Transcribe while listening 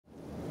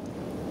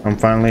I'm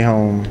finally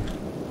home.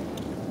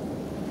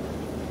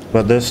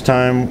 But this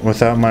time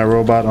without my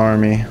robot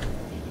army.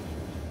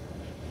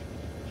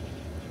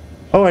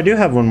 Oh, I do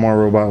have one more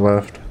robot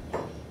left.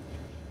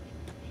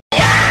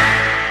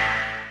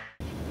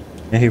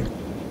 And he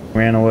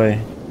ran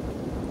away.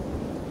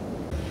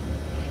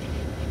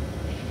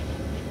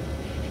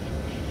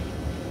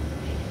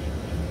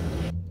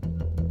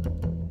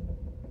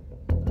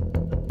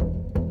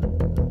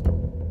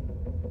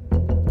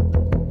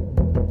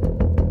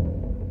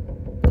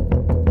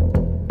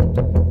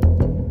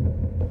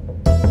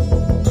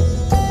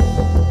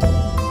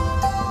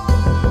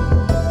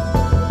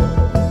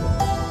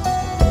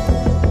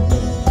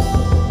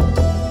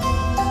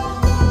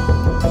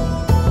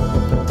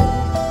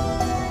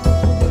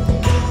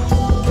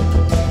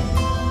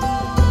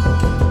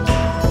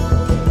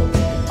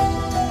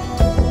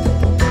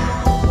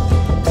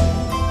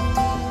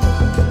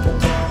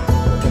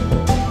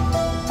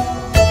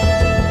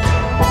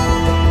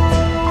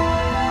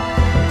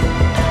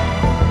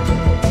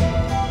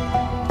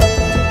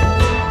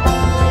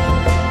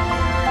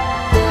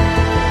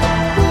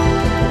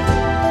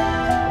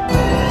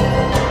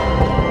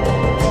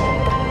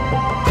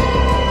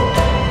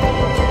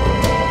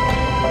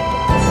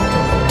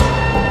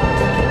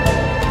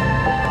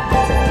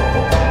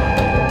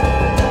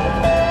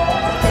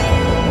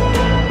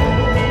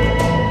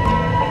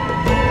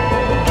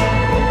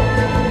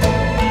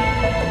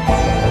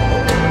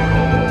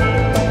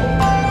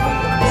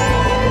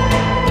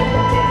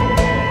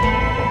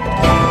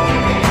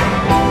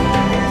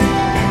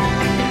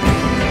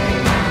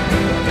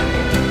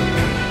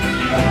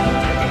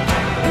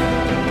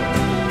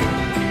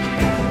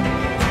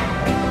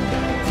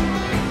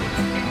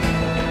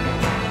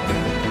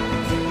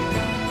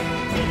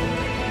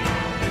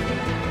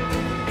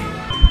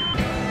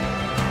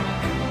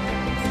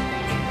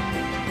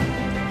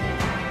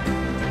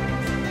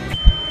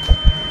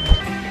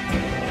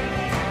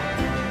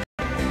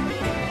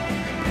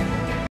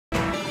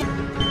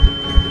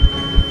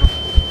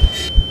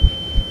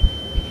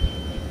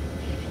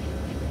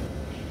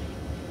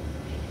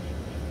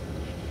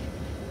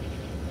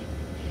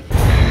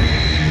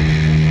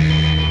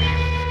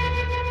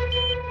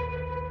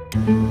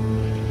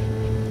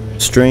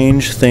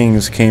 Strange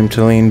things came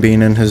to Lean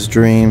Bean in his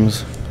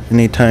dreams.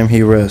 Anytime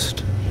he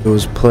rested, it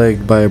was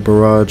plagued by a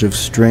barrage of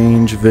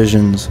strange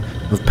visions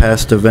of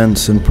past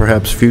events and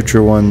perhaps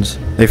future ones.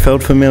 They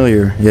felt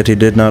familiar, yet he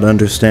did not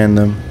understand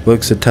them.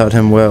 Books had taught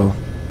him well,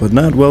 but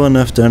not well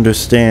enough to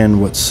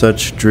understand what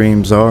such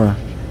dreams are.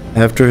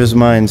 After his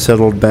mind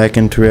settled back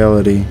into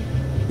reality,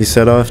 he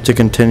set off to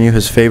continue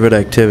his favorite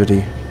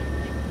activity,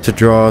 to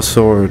draw a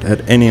sword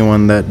at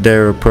anyone that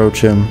dare approach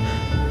him,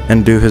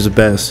 and do his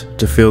best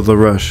to feel the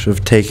rush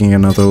of taking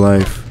another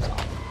life.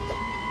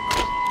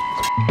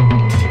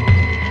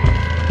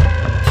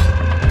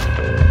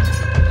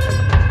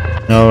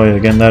 Oh yeah,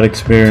 again, that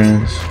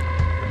experience.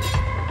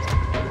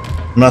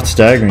 I'm not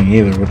staggering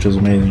either, which is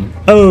amazing.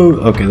 Oh,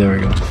 okay, there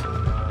we go.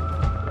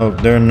 Oh,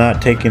 they're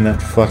not taking that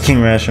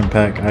fucking ration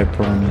pack, I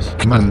promise.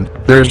 Come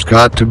on, there's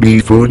got to be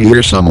food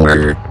here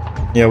somewhere.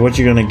 Yeah, what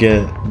you gonna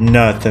get?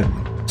 Nothing.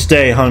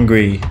 Stay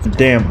hungry.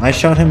 Damn, I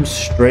shot him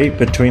straight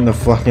between the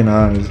fucking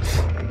eyes.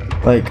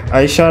 Like,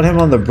 I shot him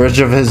on the bridge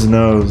of his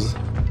nose.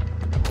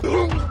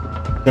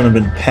 Gonna have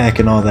been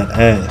packing all that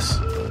ass.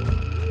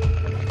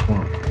 Come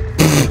on.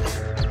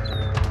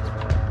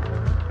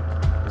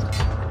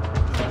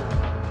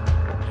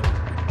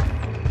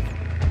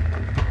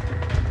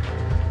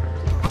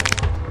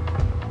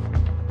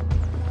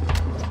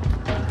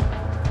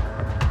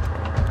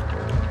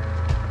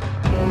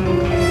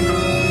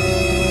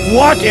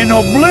 What in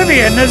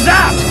oblivion is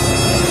that?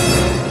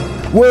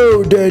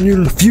 Whoa,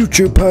 Daniel,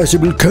 future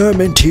possible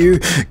comment here.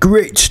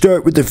 Great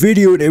start with the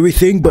video and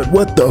everything, but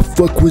what the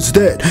fuck was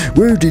that?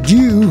 Where did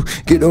you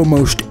get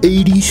almost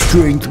 80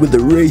 strength with a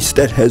race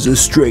that has a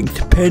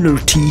strength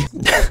penalty?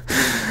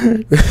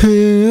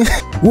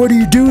 What are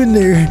you doing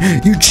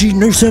there? You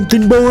cheating or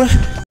something, boy?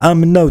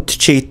 I'm not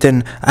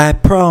cheating, I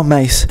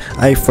promise.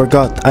 I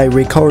forgot I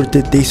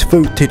recorded this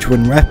footage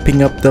when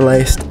wrapping up the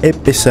last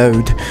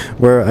episode,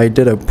 where I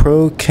did a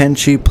pro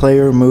Kenshi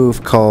player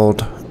move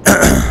called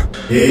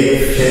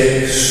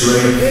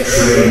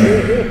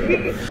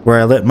where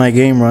I let my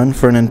game run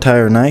for an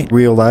entire night,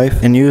 real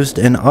life, and used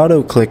an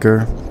auto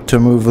clicker to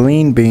move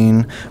Lean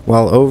Bean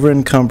while over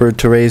encumbered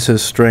to raise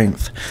his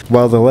strength,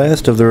 while the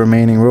last of the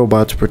remaining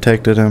robots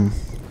protected him.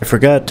 I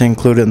forgot to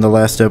include it in the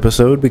last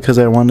episode because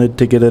I wanted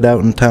to get it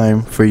out in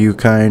time for you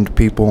kind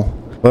people.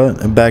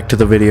 But back to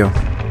the video.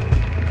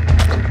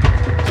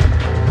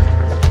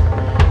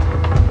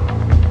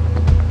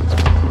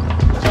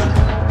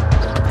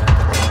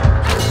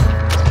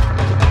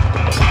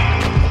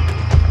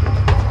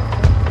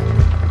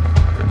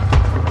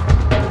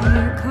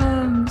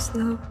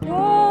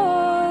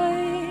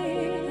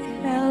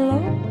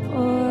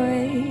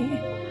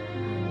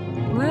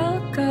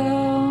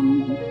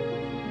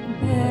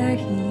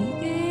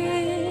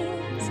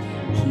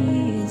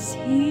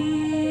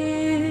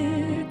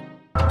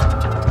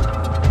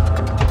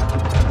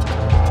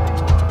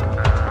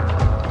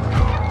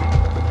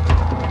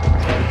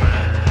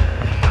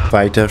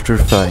 Fight after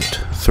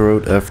fight,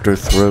 throat after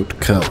throat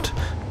cut.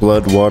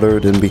 Blood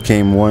watered and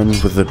became one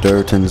with the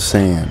dirt and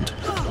sand,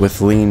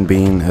 with Lean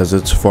Bean as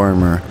its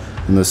farmer,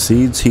 and the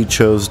seeds he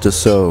chose to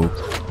sow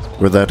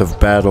were that of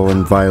battle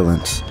and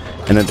violence,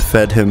 and it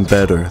fed him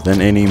better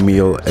than any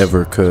meal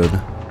ever could.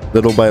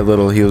 Little by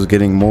little he was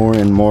getting more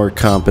and more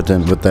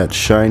competent with that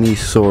shiny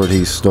sword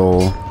he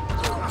stole,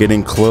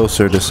 getting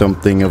closer to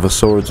something of a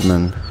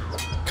swordsman.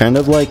 Kind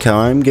of like how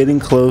I'm getting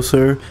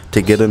closer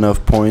to get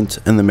enough points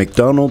in the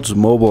McDonald's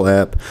mobile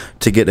app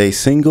to get a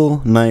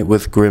single night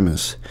with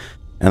Grimace.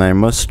 And I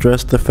must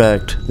stress the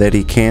fact that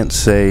he can't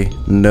say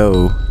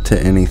no to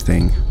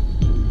anything.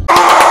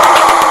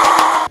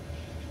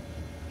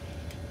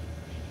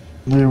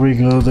 There we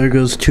go, there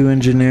goes 2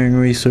 engineering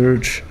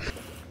research.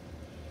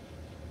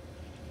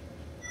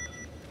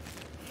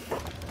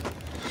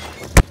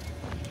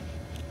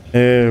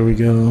 There we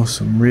go,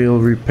 some real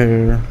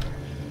repair.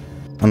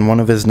 On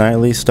one of his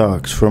nightly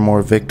stalks for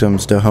more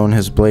victims to hone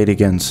his blade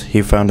against,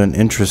 he found an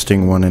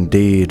interesting one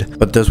indeed.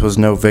 But this was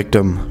no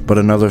victim, but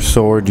another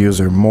sword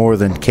user more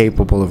than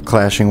capable of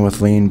clashing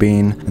with Lean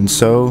Bean. And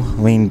so,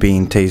 Lean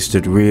Bean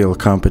tasted real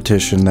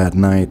competition that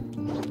night.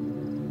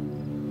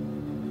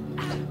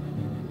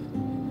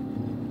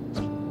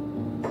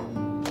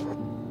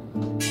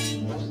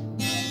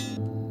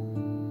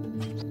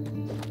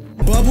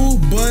 Bubble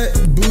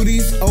butt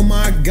booties, oh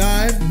my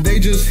god, they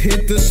just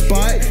hit the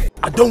spot.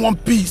 I don't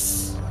want peace.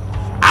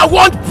 I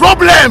want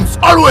problems,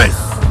 always!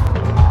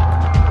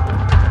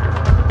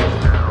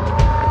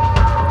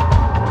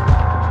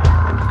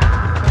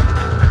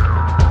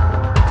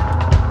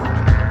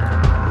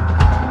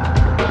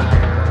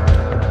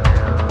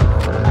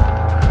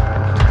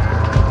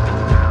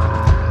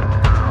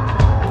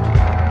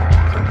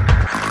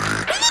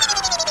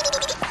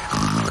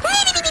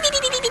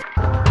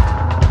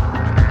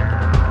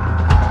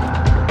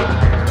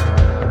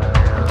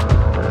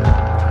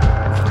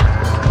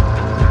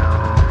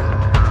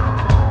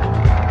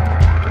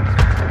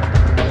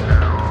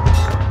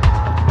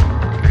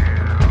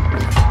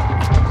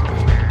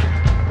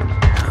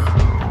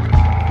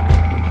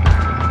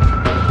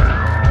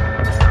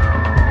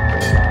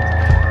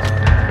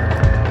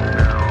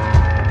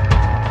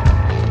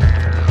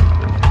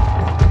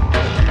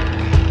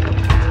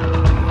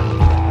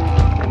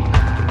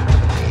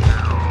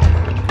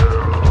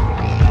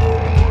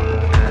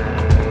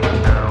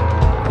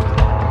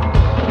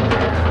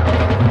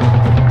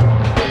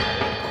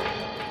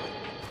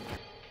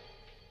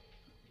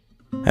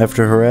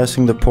 After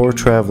harassing the poor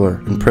traveler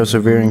and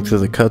persevering through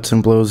the cuts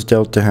and blows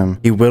dealt to him,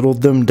 he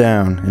whittled them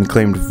down and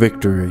claimed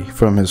victory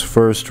from his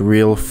first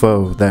real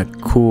foe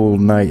that cool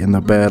night in the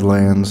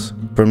Badlands.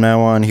 From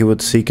now on, he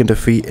would seek and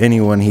defeat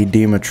anyone he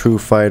deemed a true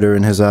fighter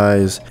in his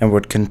eyes, and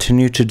would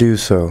continue to do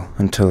so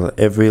until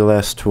every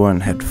last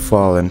one had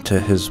fallen to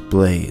his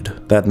blade.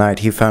 That night,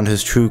 he found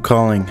his true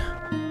calling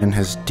and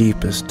his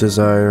deepest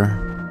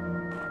desire.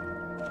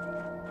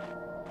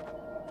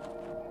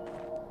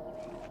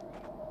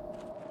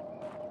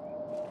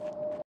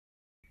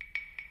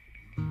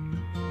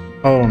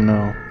 Oh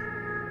no.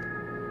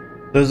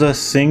 There's a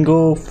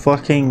single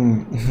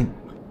fucking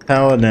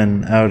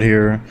paladin out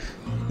here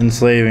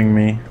enslaving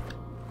me.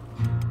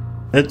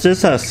 It's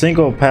just a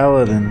single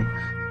paladin.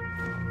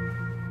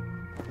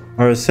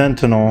 Or a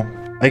sentinel.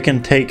 I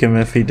can take him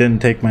if he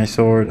didn't take my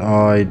sword.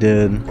 Oh, I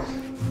did.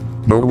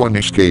 No one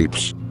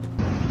escapes.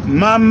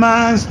 My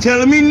mind's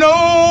telling me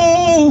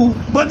no,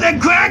 but that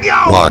crack,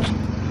 y'all. What?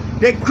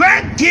 That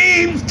crack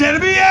keeps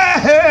telling me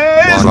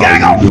yes. What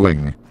are you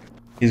doing?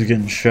 He's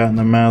getting shot in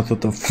the mouth with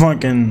the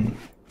fucking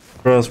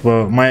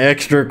crossbow. My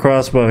extra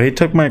crossbow. He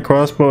took my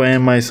crossbow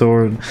and my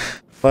sword.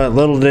 But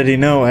little did he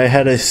know I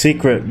had a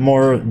secret,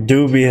 more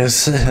dubious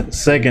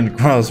second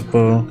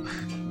crossbow.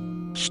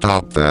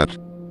 Stop that.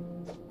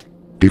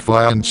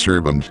 Defiant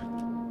servant.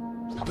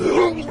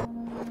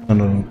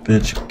 Hello,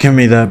 bitch. Give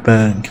me that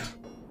bag.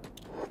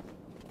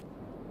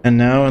 And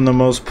now, in the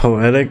most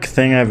poetic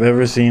thing I've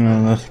ever seen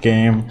in this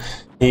game,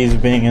 he's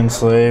being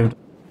enslaved.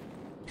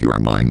 You are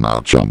mine now,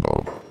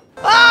 Jumbo.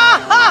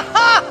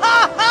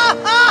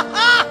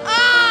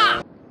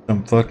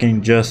 Some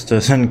fucking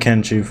justice in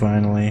Kenshi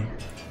finally.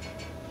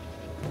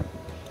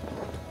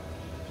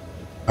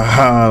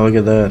 Aha, look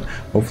at that.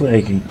 Hopefully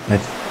I can...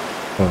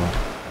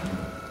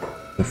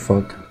 oh. The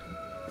fuck?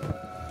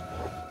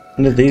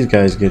 When did these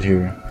guys get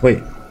here?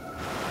 Wait.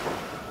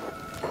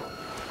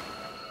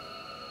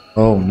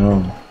 Oh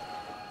no.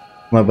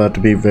 I'm about to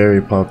be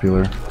very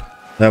popular.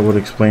 That would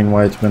explain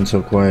why it's been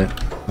so quiet.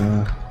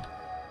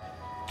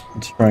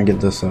 Let's try and get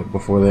this up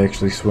before they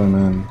actually swim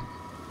in.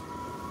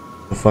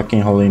 The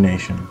fucking Holy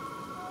Nation.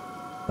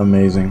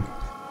 Amazing.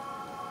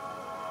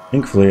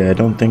 Thankfully, I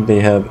don't think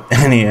they have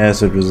any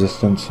acid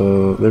resistance,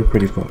 so they're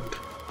pretty fucked.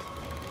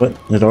 What?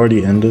 It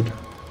already ended?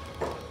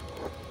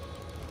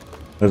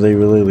 Are they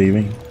really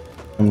leaving?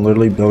 I'm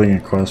literally building a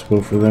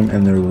crossbow for them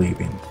and they're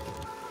leaving.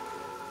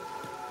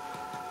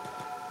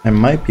 I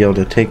might be able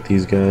to take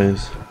these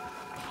guys.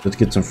 Let's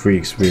get some free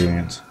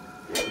experience.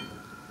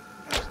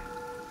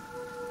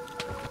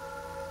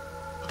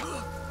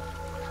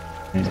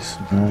 Nice,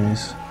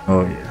 nice.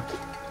 Oh yeah.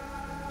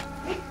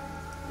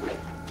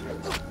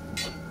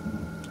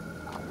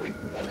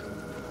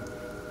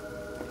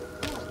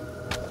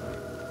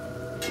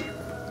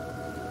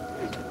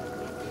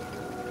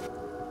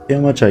 See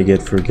how much I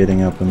get for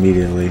getting up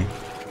immediately.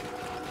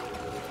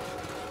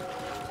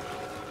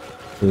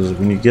 Because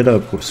when you get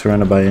up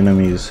surrounded by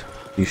enemies,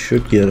 you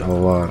should get a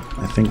lot.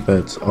 I think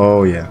that's,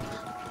 oh yeah,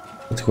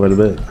 that's quite a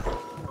bit.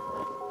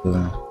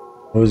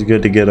 So, always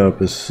good to get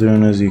up as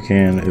soon as you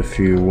can if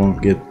you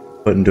won't get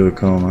put into a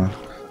coma.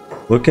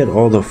 Look at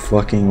all the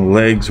fucking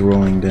legs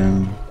rolling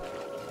down.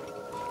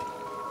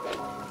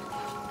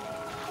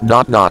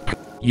 Knock knock.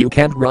 You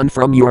can't run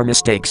from your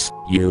mistakes,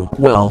 you.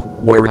 Well,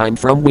 where I'm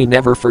from we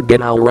never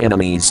forget our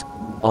enemies.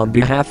 On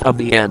behalf of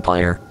the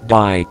Empire,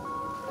 die.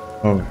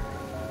 Oh.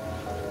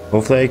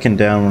 Hopefully I can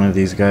down one of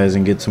these guys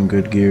and get some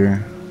good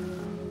gear.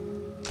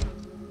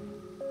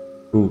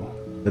 Ooh,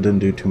 that didn't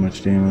do too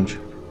much damage.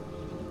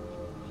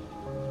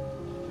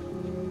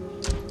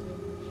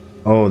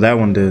 Oh, that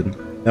one did.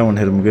 That one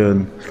hit him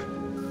good.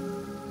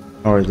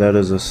 Alright, that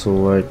is a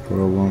slight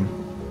problem.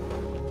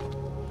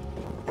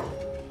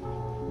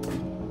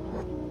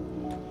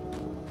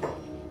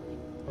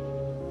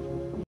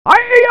 I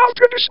have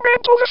to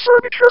dismantle the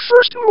furniture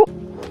first.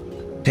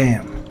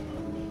 Damn.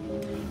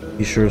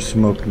 He sure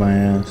smoked my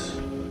ass.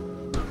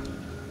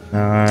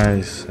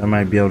 Nice. I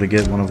might be able to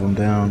get one of them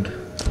downed.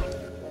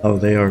 Oh,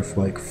 they are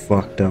like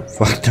fucked up.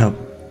 I'm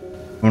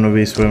gonna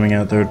be swimming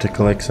out there to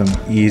collect some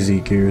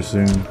easy gear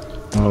soon.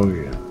 Oh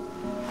yeah.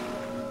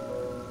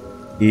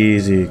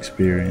 Easy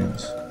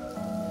experience.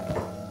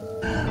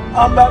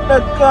 I'm about to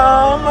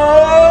come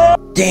up.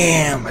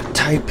 Damn, a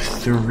type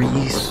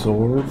 3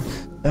 sword?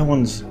 That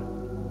one's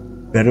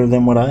better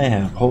than what I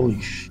have. Holy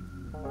sh.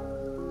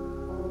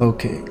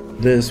 Okay,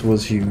 this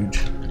was huge.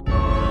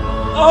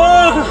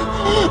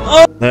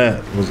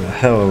 That was a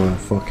hell of a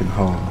fucking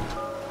haul.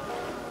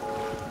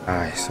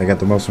 Nice, I got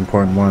the most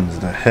important ones,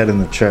 the head and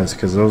the chest,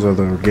 because those are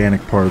the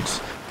organic parts,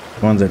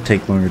 the ones that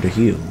take longer to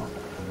heal.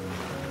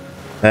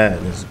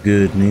 That is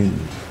good news.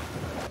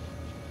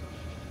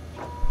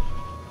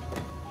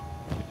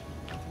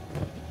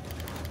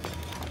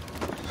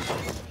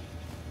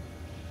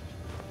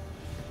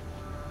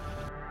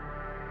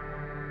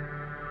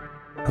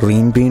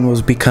 Lean Bean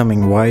was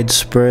becoming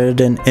widespread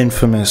and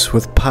infamous,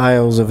 with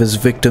piles of his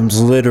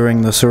victims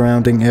littering the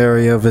surrounding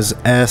area of his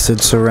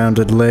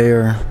acid-surrounded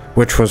lair,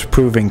 which was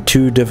proving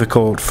too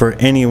difficult for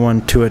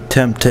anyone to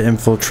attempt to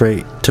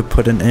infiltrate to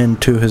put an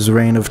end to his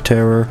reign of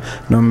terror,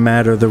 no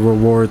matter the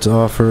rewards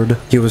offered.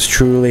 He was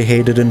truly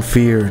hated and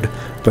feared,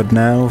 but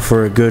now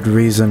for a good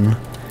reason,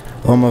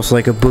 almost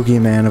like a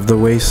boogeyman of the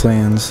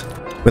wastelands.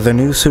 With a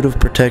new suit of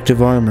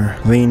protective armor,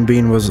 Lean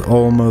Bean was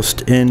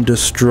almost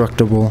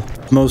indestructible.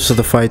 Most of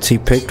the fights he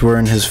picked were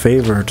in his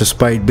favor,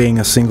 despite being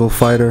a single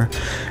fighter.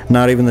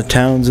 Not even the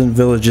towns and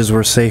villages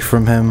were safe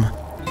from him.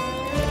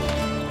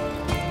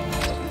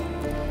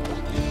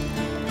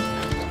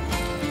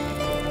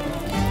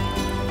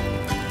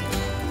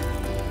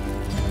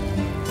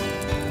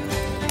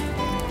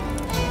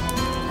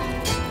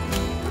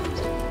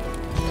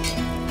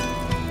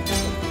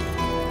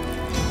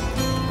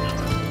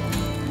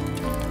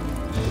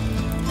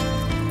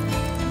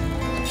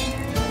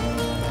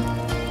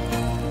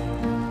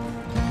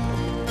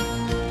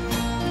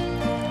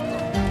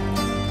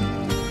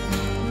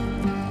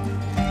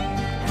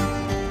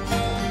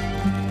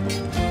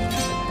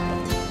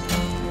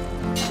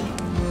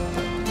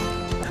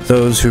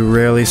 Those who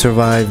rarely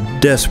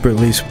survived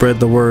desperately spread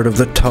the word of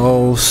the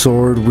tall,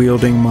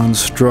 sword-wielding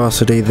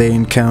monstrosity they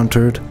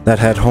encountered, that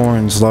had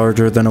horns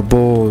larger than a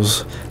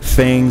bull's,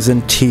 fangs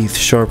and teeth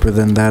sharper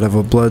than that of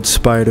a blood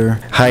spider,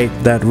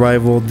 height that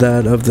rivaled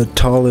that of the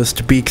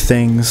tallest beak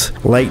things,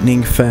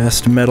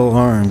 lightning-fast metal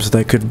arms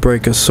that could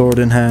break a sword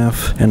in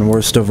half, and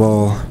worst of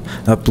all,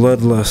 a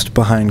bloodlust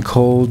behind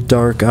cold,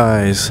 dark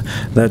eyes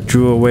that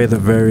drew away the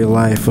very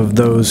life of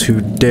those who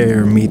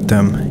dare meet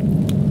them.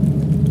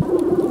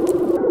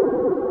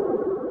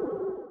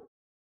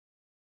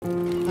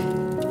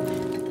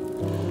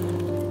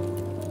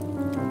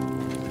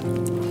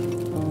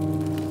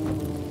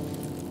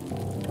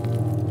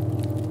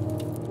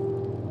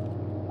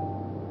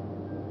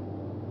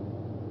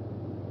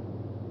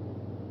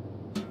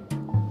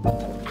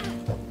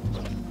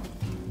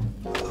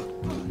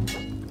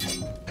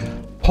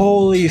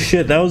 Holy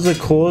shit, that was the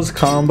coolest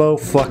combo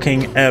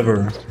fucking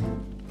ever.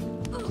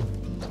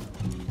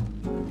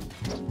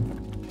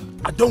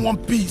 I don't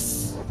want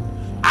peace.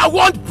 I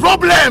want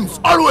problems,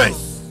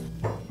 always.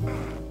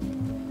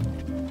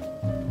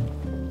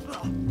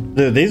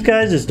 Dude, these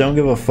guys just don't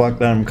give a fuck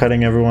that I'm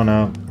cutting everyone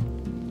out.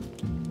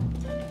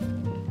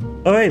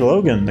 Oh hey,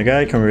 Logan, the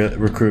guy I can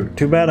recruit.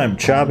 Too bad I'm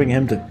chopping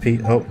him to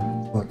pieces. Oh,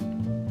 fuck.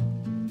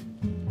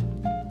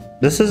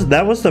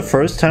 That was the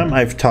first time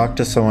I've talked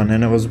to someone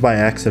and it was by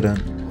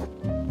accident.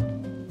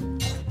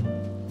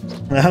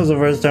 That was the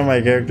first time my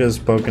character has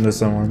spoken to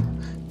someone.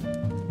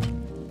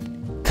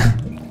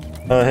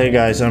 Hey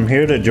guys, I'm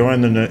here to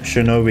join the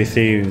Shinobi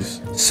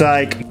Thieves.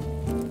 Psych!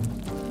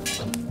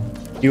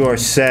 You are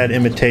sad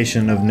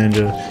imitation of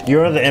ninja.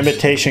 You are the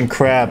imitation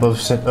crab of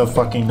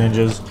fucking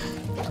ninjas.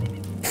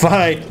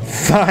 Fight!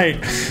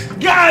 Fight!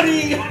 Got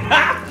him!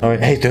 Alright,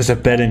 hey, there's a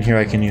bed in here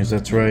I can use,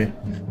 that's right.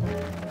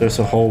 There's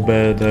a whole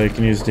bed that I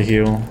can use to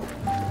heal.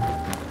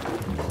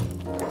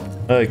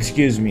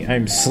 Excuse me,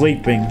 I'm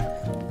sleeping.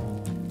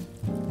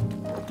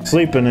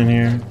 Sleeping in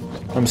here.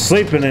 I'm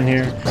sleeping in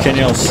here. Can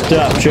y'all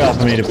stop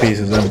chopping me to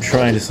pieces? I'm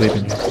trying to sleep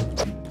in here.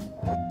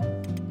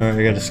 Alright,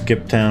 I gotta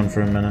skip town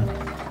for a minute.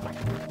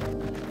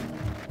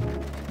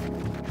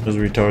 Those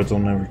retards will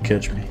never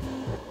catch me.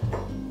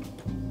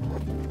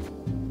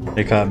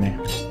 They caught me.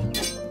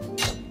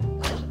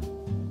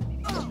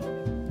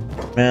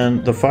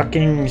 Man, the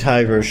fucking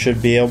tiger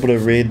should be able to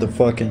read the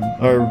fucking,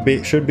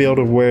 should be able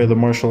to wear the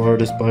martial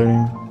artist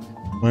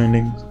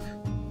bindings.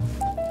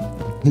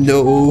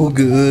 No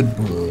good,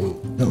 bro.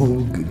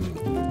 No good.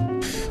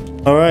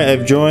 Alright,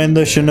 I've joined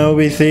the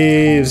Shinobi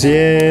Thieves.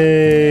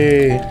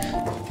 Yay!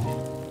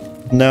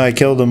 Now I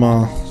killed them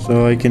all,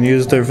 so I can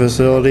use their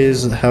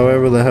facilities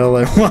however the hell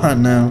I want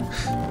now.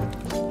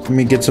 Let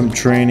me get some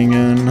training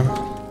in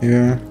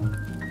here.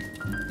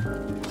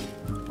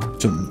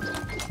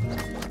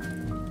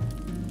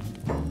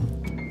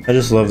 I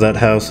just love that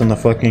house in the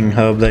fucking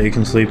hub that you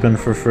can sleep in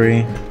for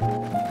free.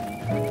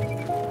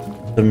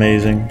 It's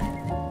amazing.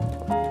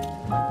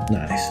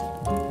 Nice.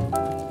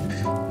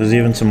 There's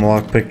even some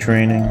lockpick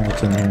training.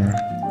 What's in here?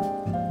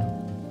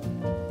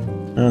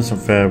 And some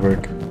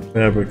fabric.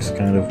 Fabric's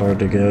kind of hard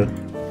to get.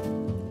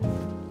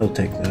 I'll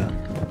take that.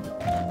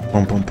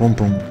 Boom, boom, boom,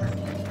 boom.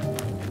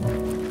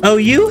 Oh,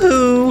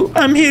 yoo-hoo!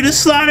 I'm here to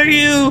slaughter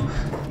you!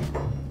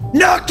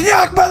 Knock,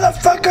 knock,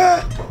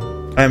 motherfucker!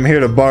 I'm here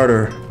to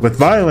barter with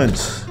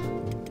violence.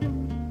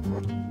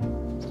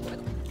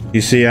 You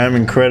see, I'm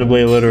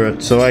incredibly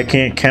illiterate, so I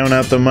can't count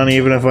out the money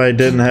even if I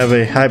didn't have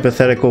a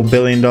hypothetical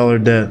billion-dollar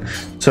debt.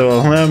 So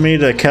allow me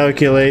to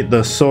calculate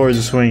the sword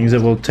swings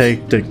it will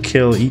take to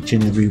kill each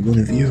and every one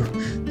of you.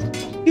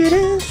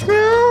 Getting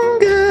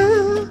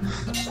stronger,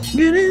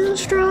 getting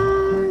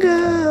stronger.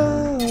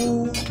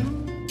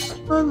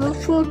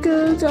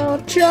 Motherfuckers, I'll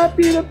chop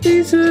you to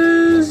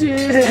pieces,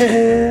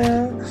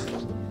 yeah.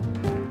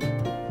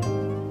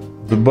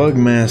 The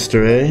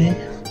Bugmaster, eh?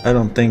 I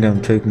don't think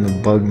I'm taking the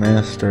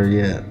Bugmaster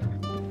yet.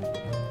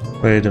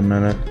 Wait a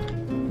minute.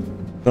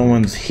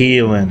 Someone's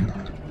healing.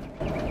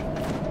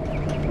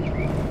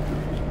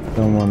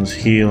 Someone's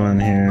healing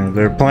here.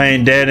 They're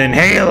playing dead and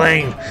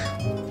healing!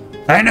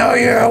 I know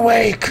you're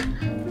awake!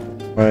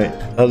 Right,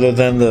 other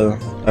than the,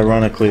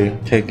 ironically,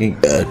 taking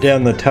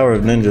down the Tower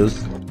of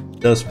Ninjas,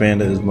 Dust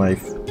Bandit is my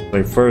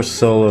first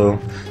solo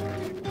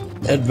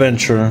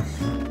adventure.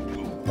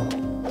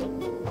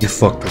 You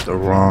fucked with the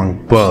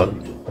wrong bug.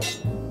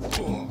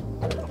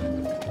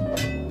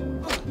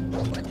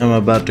 I'm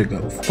about to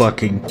go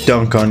fucking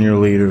dunk on your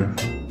leader.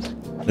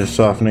 They're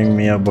softening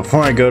me up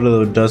before I go to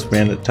the Dust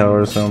Bandit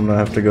Tower, so I'm gonna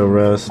have to go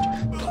rest.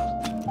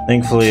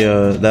 Thankfully,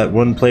 that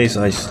one place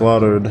I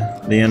slaughtered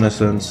the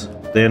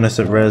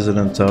innocent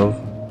residents of,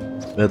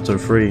 vets are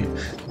free,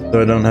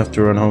 so I don't have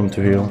to run home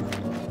to heal.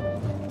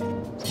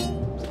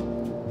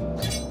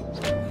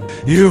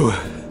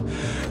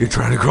 You're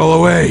trying to crawl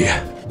away.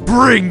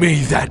 Bring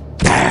me that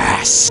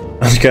gas!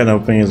 I was kinda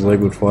hoping his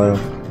leg would fly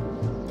off.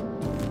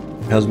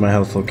 How's my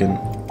health looking?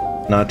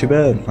 Not too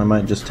bad. I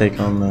might just take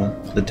on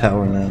the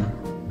tower now.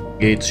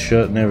 Gates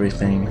shut and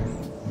everything.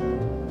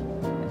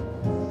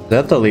 Is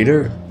that the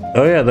leader?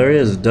 Oh yeah, there he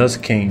is,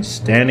 Dust King,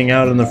 standing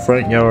out in the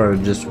front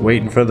yard, just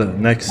waiting for the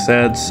next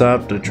sad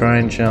sop to try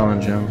and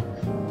challenge him.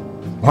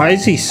 Why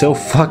is he so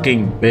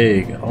fucking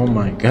big? Oh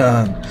my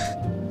god.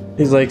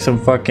 He's like some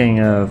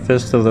fucking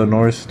Fist of the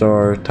North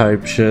Star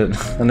type shit.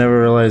 I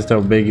never realized how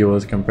big he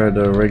was compared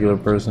to a regular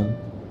person.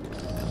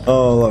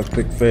 Oh,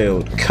 lockpick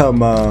failed.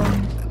 Come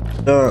on.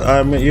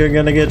 You're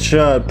gonna get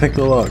shot. Pick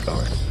the lock.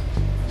 Alright.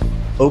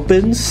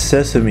 Open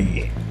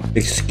sesame.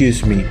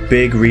 Excuse me,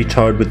 big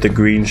retard with the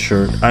green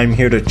shirt. I'm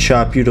here to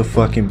chop you to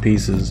fucking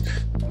pieces.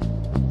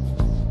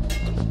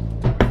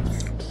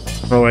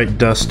 Alright,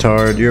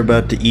 dustard. You're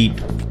about to eat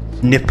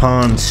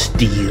Nippon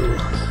steel.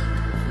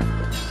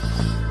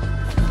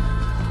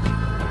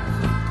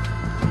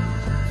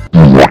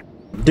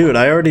 Dude,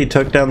 I already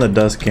took down the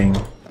Dust King.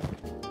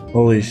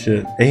 Holy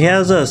shit. He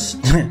has a...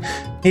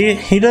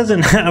 he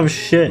doesn't have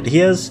shit. He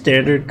has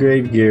standard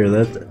grade gear.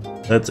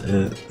 That's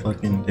it.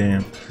 Fucking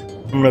damn.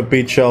 I'm gonna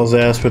beat y'all's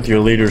ass with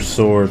your leader's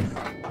sword.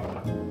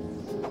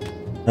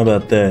 How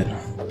about that?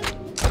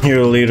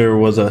 Your leader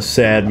was a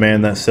sad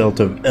man that smelt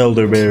of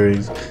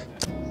elderberries.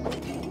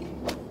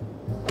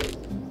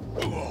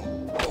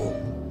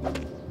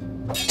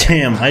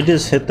 Damn, I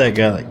just hit that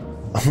guy like...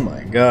 Oh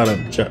my god,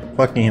 I'm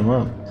fucking him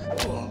up.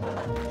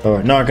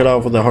 Alright, knock it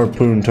off with the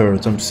harpoon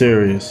turrets. I'm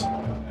serious.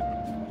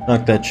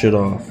 Knock that shit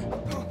off.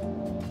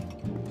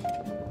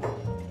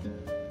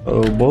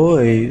 Oh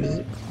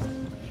boys.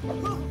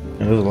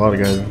 Yeah, there's a lot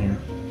of guys in here.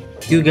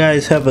 You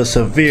guys have a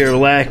severe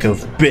lack of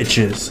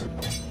bitches.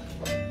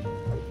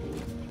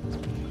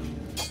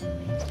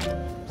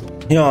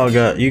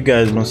 You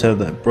guys must have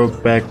that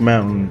Brokeback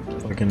Mountain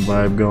fucking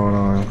vibe going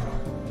on.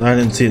 I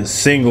didn't see a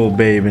single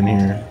babe in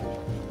here.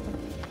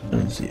 I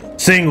didn't see a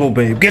single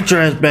babe. Get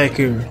your ass back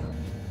here.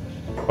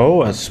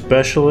 Oh, a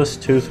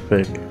specialist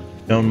toothpick.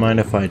 Don't mind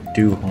if I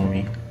do,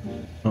 homie.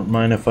 Don't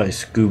mind if I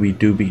Scooby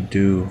Dooby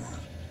Doo.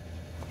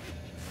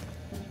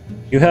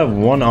 You have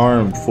one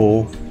arm,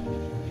 fool.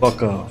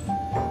 Fuck off.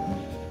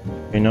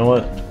 You know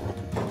what?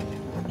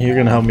 You're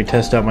gonna help me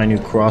test out my new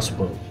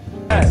crossbow.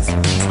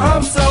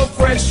 I'm so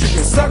fresh, you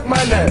can suck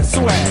my nuts.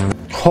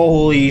 Swag.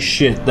 Holy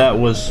shit, that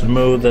was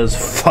smooth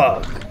as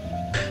fuck.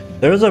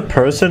 There's a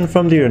person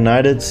from the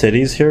United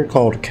Cities here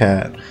called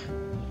Cat.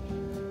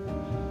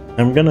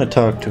 I'm gonna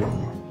talk to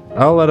him.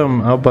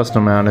 I'll bust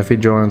him out. If he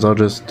joins, I'll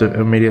just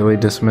immediately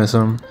dismiss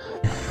him.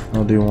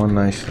 I'll do one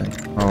nice thing.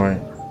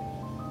 Alright.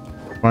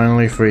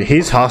 Finally free.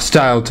 He's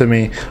hostile to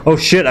me. Oh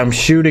shit, I'm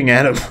shooting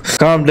at him.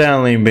 Calm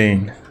down, Lean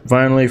Bean.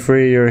 Finally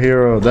free your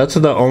hero. That's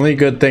the only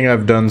good thing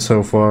I've done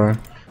so far.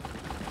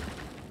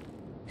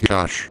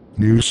 Yosh,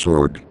 new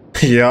sword.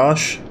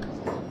 Yosh?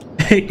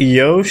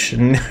 Yosh,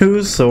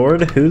 new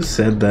sword? Who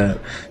said that?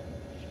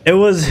 It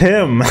was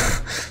him.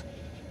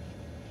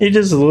 He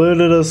just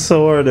looted a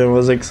sword and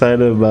was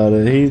excited about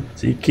it.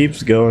 He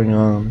keeps going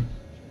on.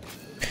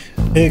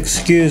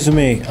 Excuse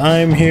me,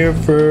 I'm here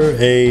for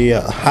a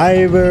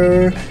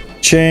Hiver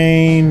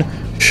chain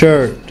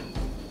shirt.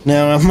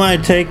 Now, am I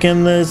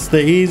taking this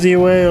the easy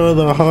way or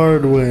the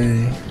hard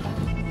way?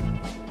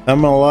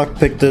 I'm gonna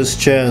lockpick this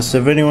chest.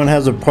 If anyone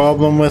has a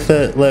problem with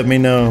it, let me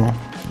know.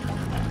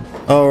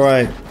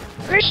 Alright.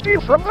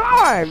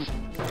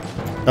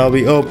 I'll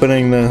be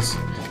opening this.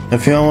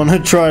 If y'all want to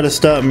try to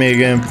stop me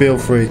again, feel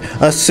free.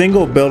 A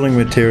single building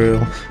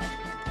material.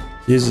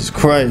 Jesus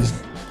Christ.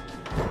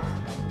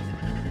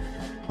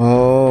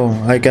 Oh,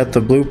 I got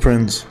the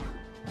blueprints.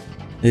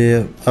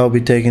 Yeah, I'll be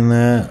taking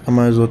that. I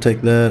might as well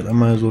take that. I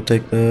might as well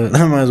take that.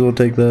 I might as well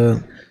take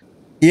that.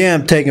 Yeah,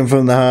 I'm taking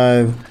from the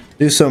hive.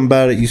 Do something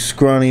about it, you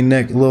scrawny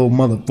neck little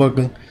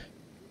motherfucker.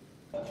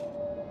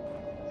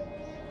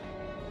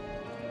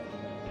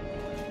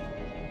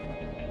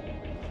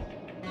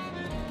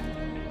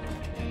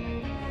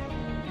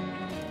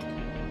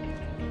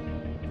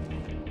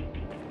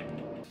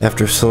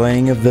 After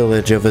slaying a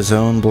village of his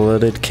own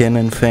blooded kin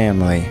and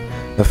family,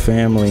 a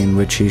family in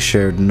which he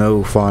shared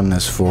no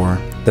fondness for,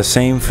 the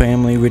same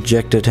family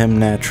rejected him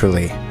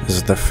naturally,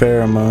 as the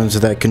pheromones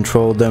that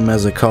controlled them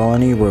as a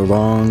colony were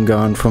long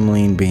gone from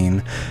Lean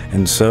Bean,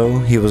 and so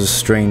he was a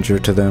stranger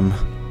to them.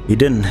 He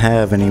didn't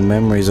have any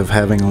memories of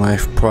having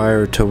life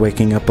prior to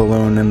waking up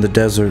alone in the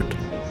desert.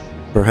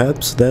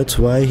 Perhaps that's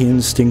why he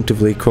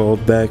instinctively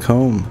crawled back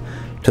home,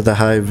 to the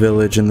hive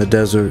village in the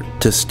desert,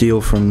 to steal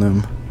from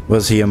them.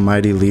 Was he a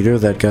mighty leader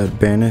that got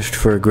banished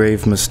for a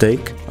grave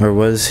mistake? Or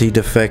was he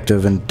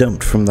defective and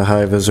dumped from the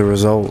hive as a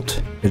result?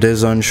 It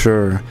is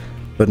unsure,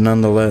 but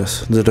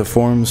nonetheless, the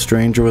deformed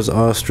stranger was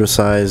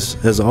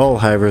ostracized, as all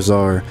hivers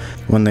are,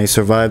 when they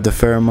survive the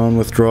pheromone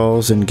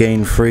withdrawals and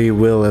gain free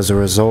will as a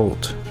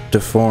result,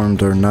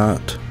 deformed or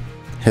not.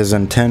 His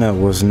antenna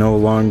was no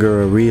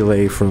longer a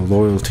relay for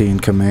loyalty and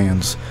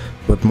commands,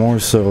 but more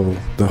so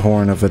the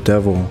horn of a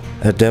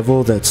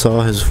devil that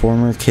saw his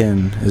former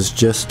kin as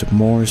just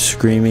more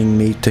screaming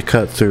meat to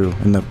cut through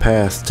in the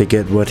path to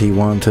get what he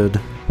wanted.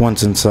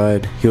 Once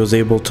inside, he was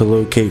able to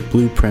locate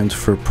blueprints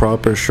for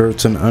proper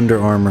shirts and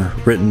under armor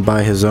written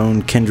by his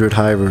own kindred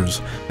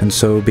hivers, and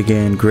so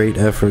began great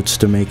efforts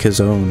to make his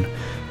own,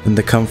 in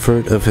the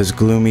comfort of his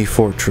gloomy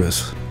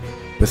fortress.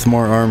 With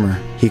more armor,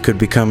 he could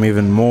become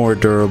even more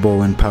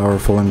durable and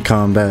powerful in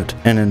combat,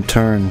 and in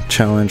turn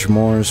challenge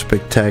more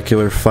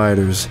spectacular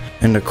fighters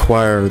and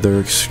acquire their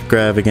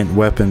extravagant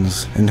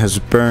weapons in his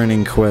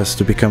burning quest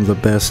to become the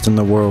best in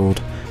the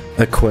world,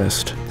 a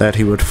quest that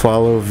he would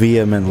follow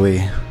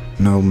vehemently,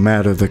 no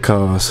matter the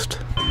cost.